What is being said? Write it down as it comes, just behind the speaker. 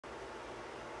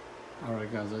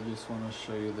Alright guys, I just want to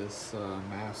show you this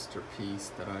masterpiece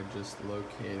that I just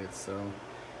located. So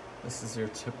this is your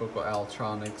typical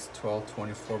Altronics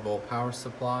 1224 volt power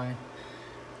supply.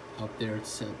 Up there it's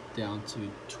set down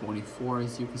to 24,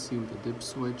 as you can see, with the dip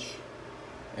switch.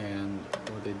 And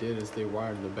what they did is they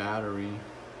wired the battery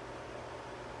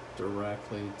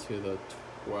directly to the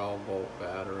 12 volt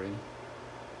battery.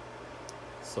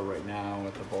 So right now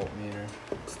with the voltmeter,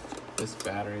 this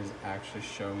battery is actually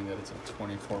showing that it's a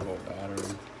 24 volt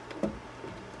battery,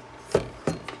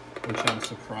 which I'm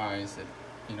surprised it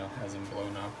hasn't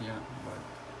blown up yet. But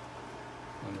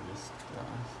let me just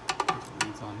put the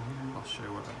leads on here. I'll show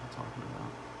you what I'm talking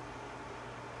about.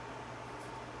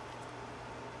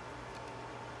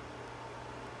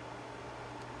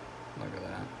 Look at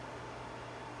that.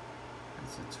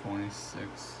 It's a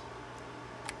 26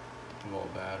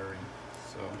 volt battery.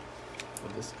 So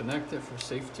we'll disconnect it for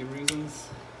safety reasons,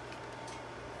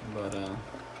 but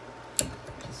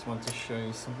just want to show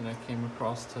you something I came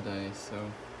across today. So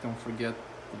don't forget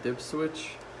the dip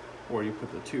switch, or you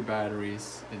put the two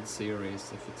batteries in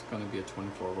series if it's going to be a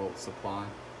 24 volt supply.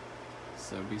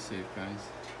 So be safe, guys.